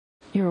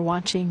You were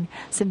watching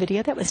some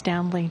video that was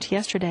downlinked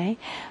yesterday.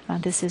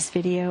 This is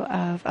video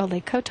of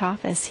Oleg Kotov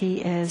as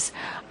he is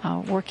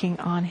working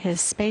on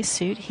his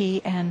spacesuit.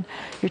 He and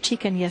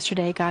Yurchikin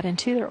yesterday got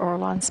into their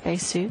Orlan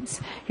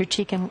spacesuits.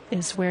 Yurchikin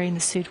is wearing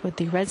the suit with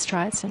the red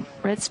stripes,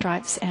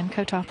 and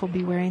Kotov will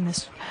be wearing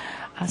this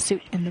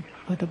suit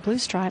with the blue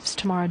stripes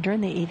tomorrow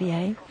during the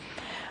EVA.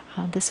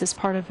 This is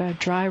part of a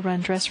dry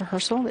run dress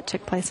rehearsal that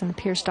took place in the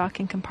Pierce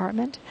docking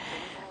compartment.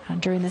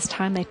 During this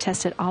time, they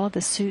tested all of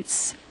the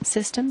suit's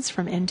systems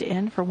from end to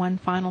end for one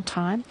final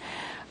time.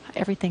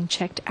 Everything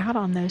checked out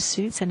on those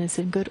suits and is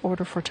in good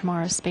order for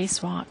tomorrow's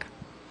spacewalk.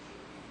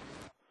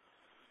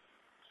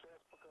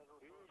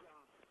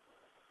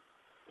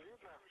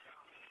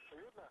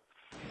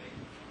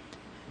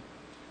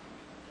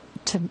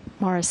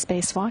 Tomorrow's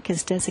spacewalk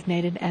is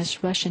designated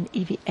as Russian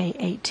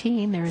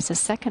EVA-18. There is a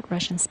second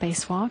Russian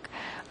spacewalk,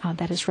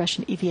 that is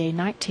Russian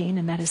EVA-19,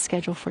 and that is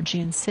scheduled for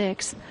June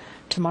 6.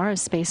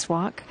 Tomorrow's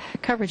spacewalk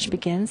coverage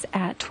begins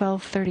at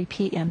 12:30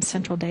 p.m.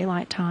 Central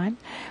Daylight Time,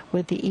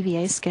 with the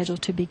EVA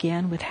scheduled to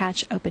begin with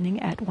hatch opening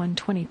at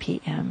 1:20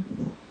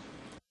 p.m.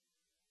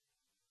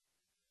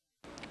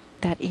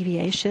 That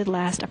EVA should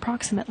last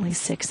approximately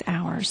 6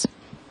 hours.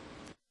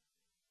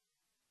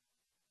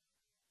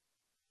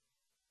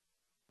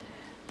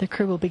 The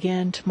crew will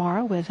begin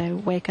tomorrow with a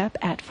wake-up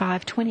at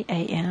 5:20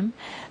 a.m.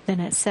 Then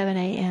at 7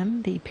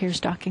 a.m., the Pierce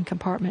docking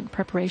compartment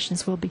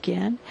preparations will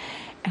begin,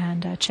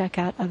 and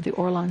checkout of the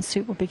Orlan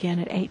suit will begin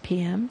at 8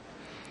 a.m.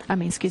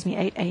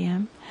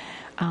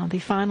 The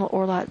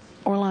final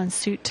Orlan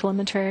suit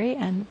telemetry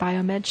and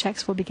biomed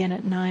checks will begin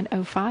at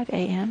 9:05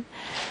 a.m.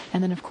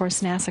 And then, of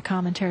course, NASA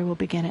commentary will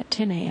begin at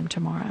 10 a.m.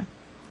 tomorrow.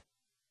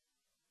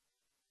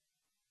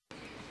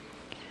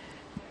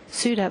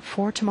 Suit Up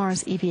for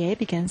tomorrow's EVA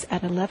begins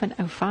at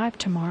 11:05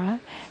 tomorrow,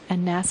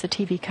 and NASA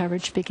TV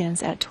coverage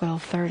begins at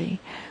 12:30,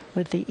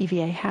 with the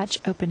EVA hatch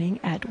opening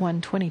at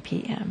 1:20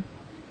 p.m.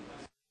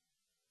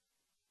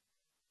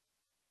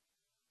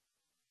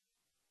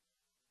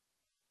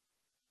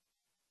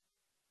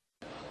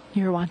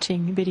 You're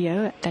watching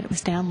video that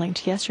was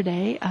downlinked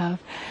yesterday of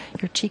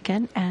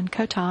Yurchikin and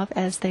Kotov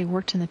as they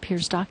worked in the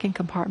Pierce docking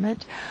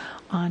compartment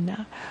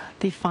on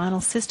the final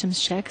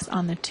systems checks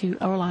on the two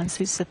Orlan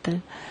suits that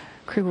the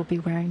crew will be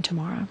wearing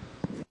tomorrow.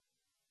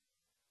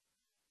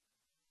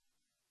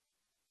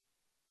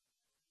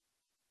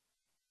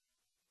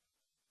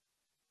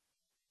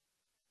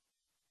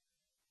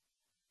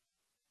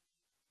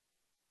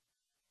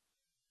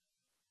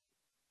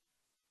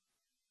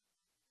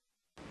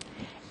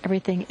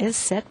 Everything is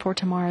set for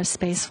tomorrow's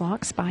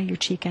spacewalks by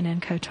Yurchikin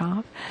and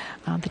Kotov.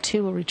 The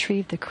two will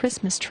retrieve the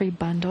Christmas tree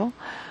bundle,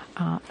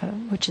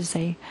 which is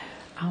an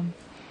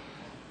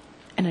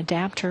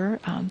adapter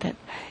that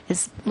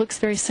looks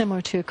very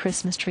similar to a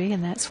Christmas tree,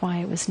 and that's why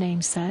it was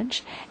named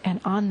such. And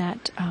on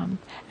that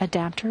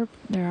adapter,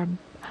 there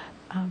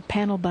are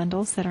panel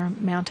bundles that are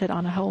mounted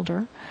on a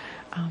holder.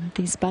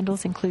 These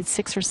bundles include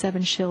 6 or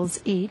 7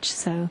 shills each,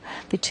 so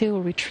the two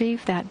will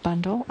retrieve that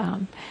bundle.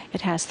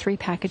 It has 3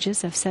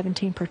 packages of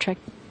 17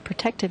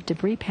 protective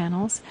debris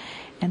panels,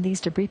 and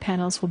these debris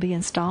panels will be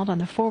installed on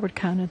the forward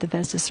cone of the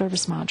VESDA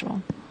service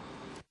module.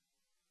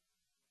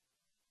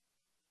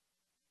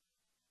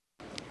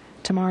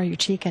 Tomorrow,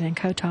 Yurchikin and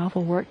Kotov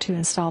will work to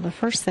install the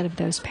first set of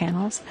those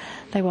panels.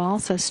 They will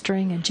also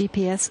string a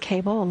GPS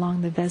cable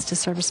along the VESDA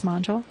service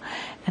module,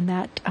 and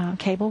that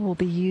cable will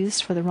be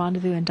used for the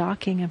rendezvous and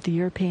docking of the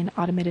European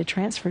Automated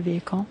Transfer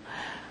Vehicle.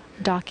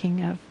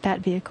 Docking of that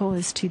vehicle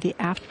is to the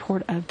aft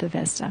port of the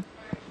VESDA.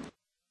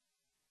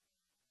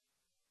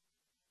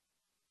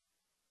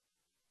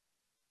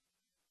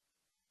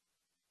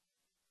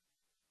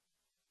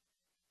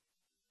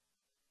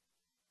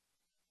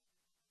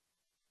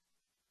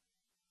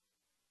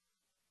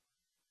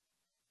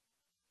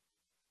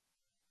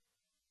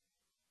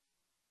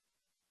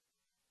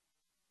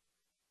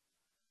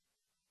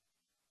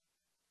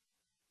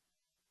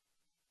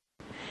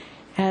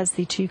 As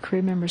the two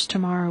crew members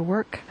tomorrow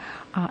work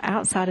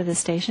outside of the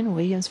station,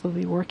 Williams will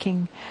be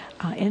working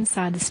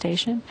inside the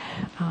station,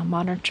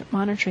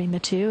 monitoring the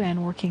two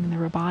and working the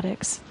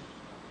robotics.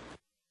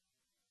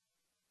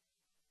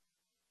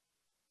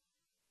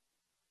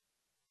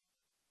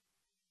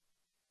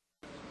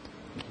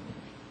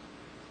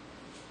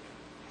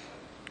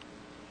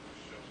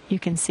 You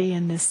can see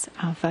in this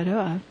photo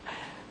of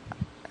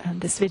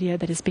this video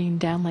that is being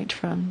downlinked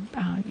from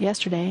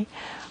yesterday,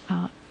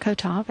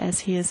 Kotov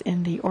as he is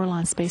in the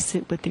Orlan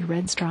spacesuit with the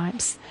red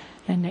stripes,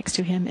 and next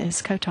to him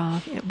is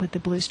Kotov with the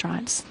blue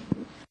stripes.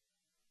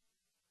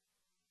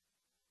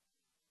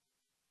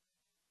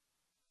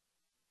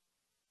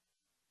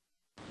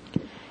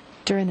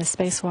 During the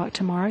spacewalk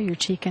tomorrow,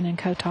 Yurchikin and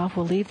Kotov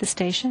will leave the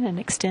station and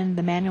extend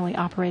the manually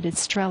operated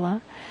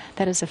Strela.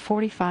 That is a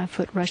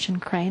 45-foot Russian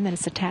crane that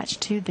is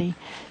attached to the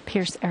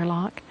Pierce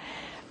airlock.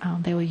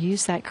 They will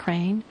use that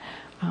crane.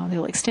 They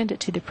will extend it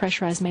to the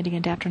pressurized mating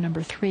adapter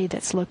number 3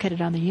 that's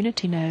located on the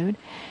Unity node,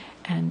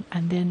 and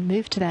then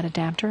move to that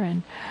adapter.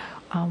 And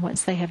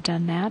once they have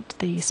done that,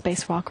 the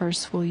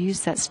spacewalkers will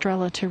use that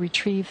Strela to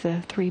retrieve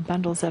the 3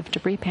 bundles of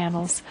debris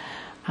panels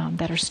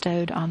that are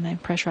stowed on the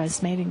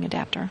pressurized mating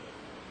adapter.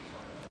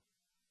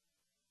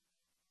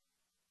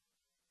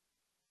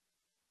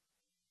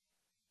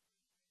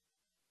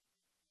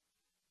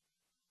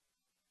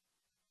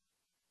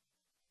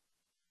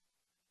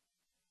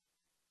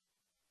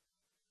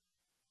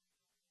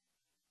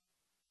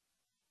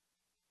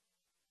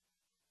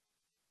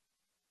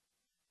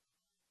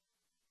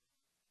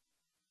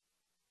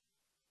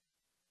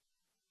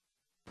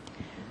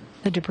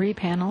 The debris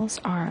panels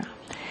are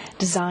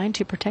designed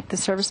to protect the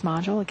service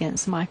module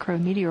against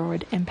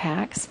micrometeoroid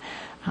impacts.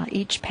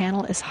 Each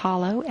panel is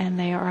hollow, and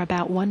they are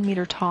about 1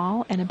 meter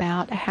tall and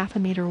about a half a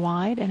meter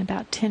wide and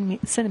about 10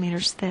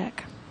 centimeters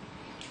thick.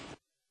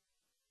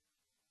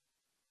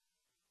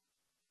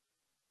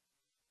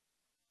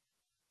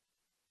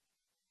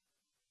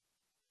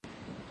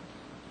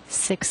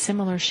 Six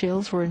similar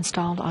shields were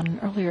installed on an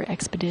earlier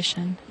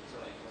expedition.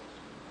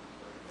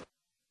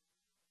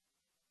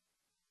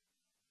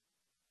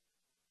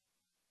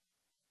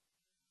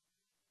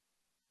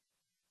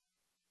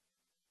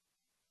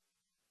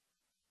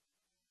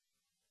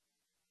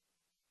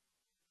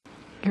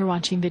 You're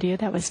watching video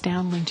that was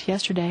downlinked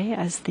yesterday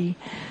as the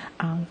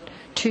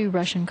two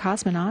Russian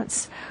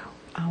cosmonauts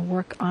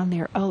work on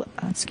their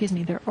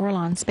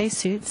Orlan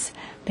spacesuits.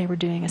 They were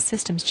doing a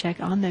systems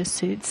check on those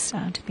suits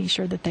to be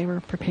sure that they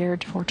were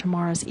prepared for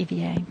tomorrow's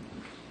EVA.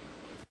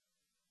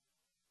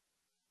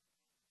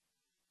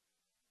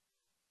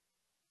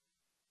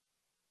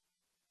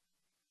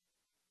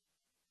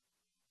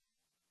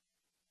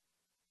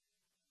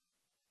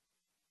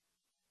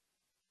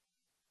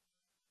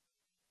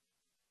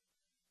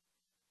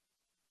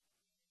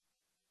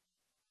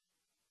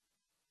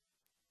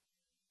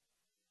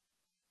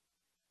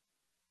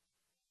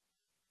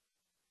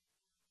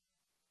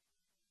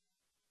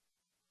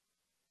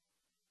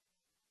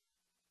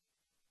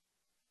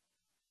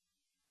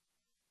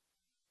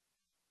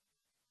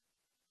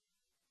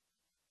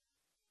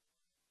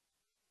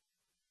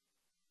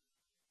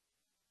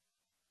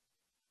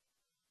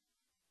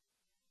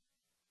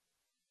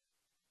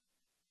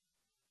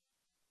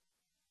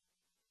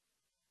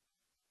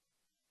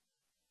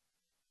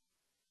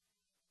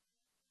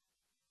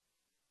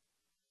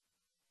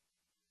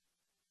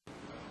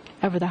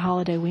 Over the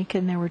holiday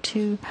weekend, there were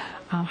two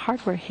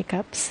hardware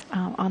hiccups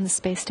on the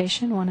space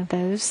station. One of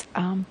those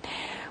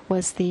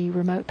was the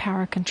remote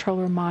power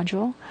controller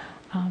module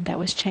that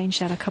was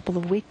changed out a couple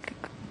of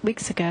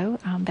weeks ago.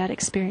 That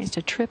experienced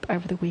a trip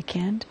over the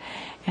weekend,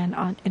 and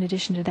in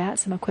addition to that,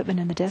 some equipment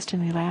in the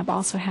Destiny Lab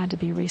also had to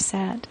be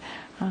reset.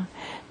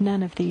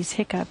 None of these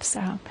hiccups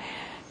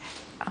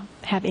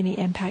have any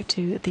impact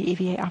to the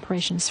EVA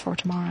operations for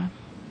tomorrow.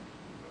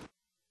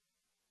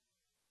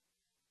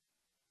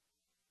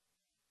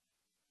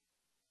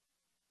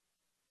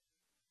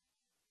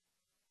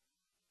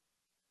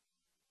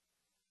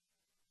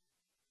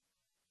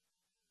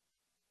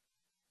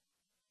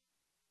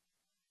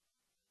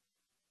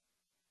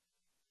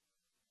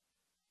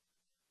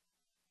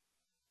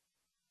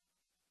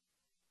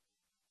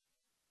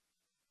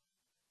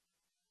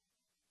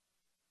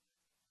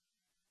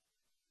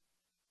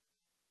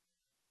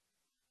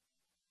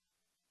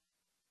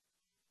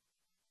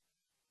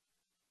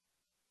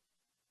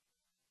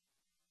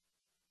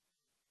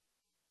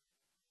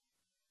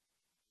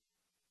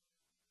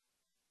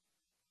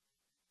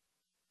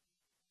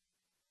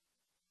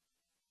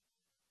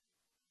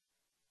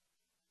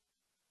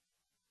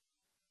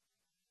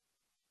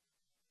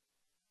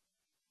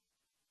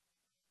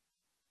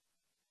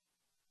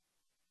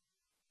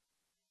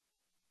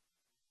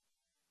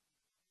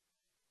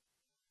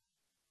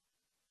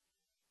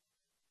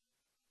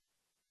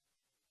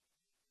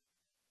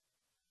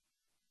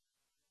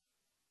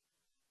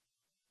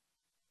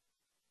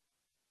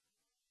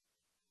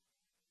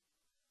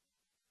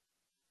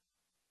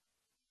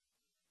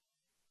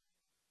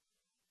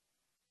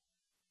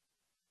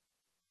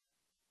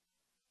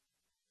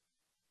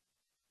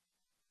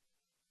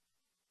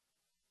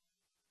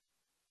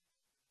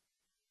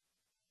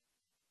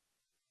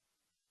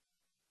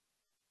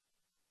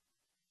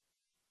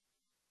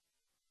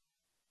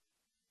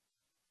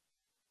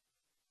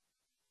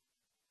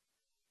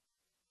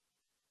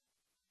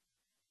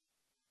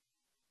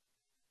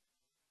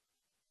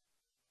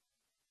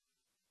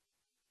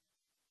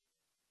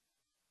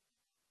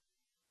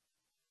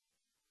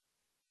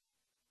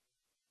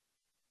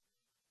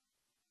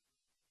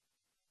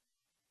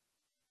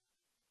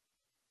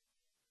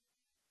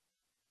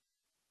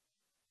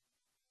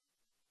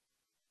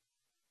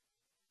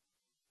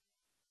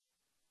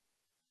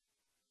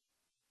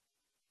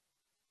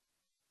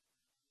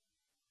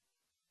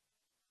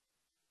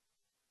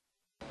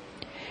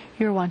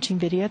 You're watching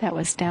video that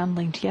was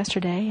downlinked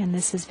yesterday, and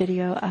this is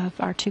video of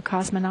our two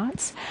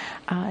cosmonauts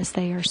as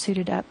they are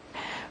suited up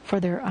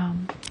in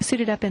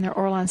their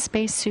Orlan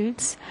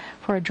spacesuits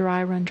for a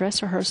dry run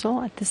dress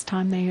rehearsal. At this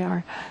time, they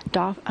are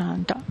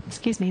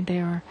they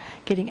are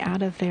getting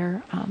out of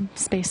their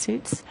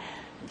spacesuits.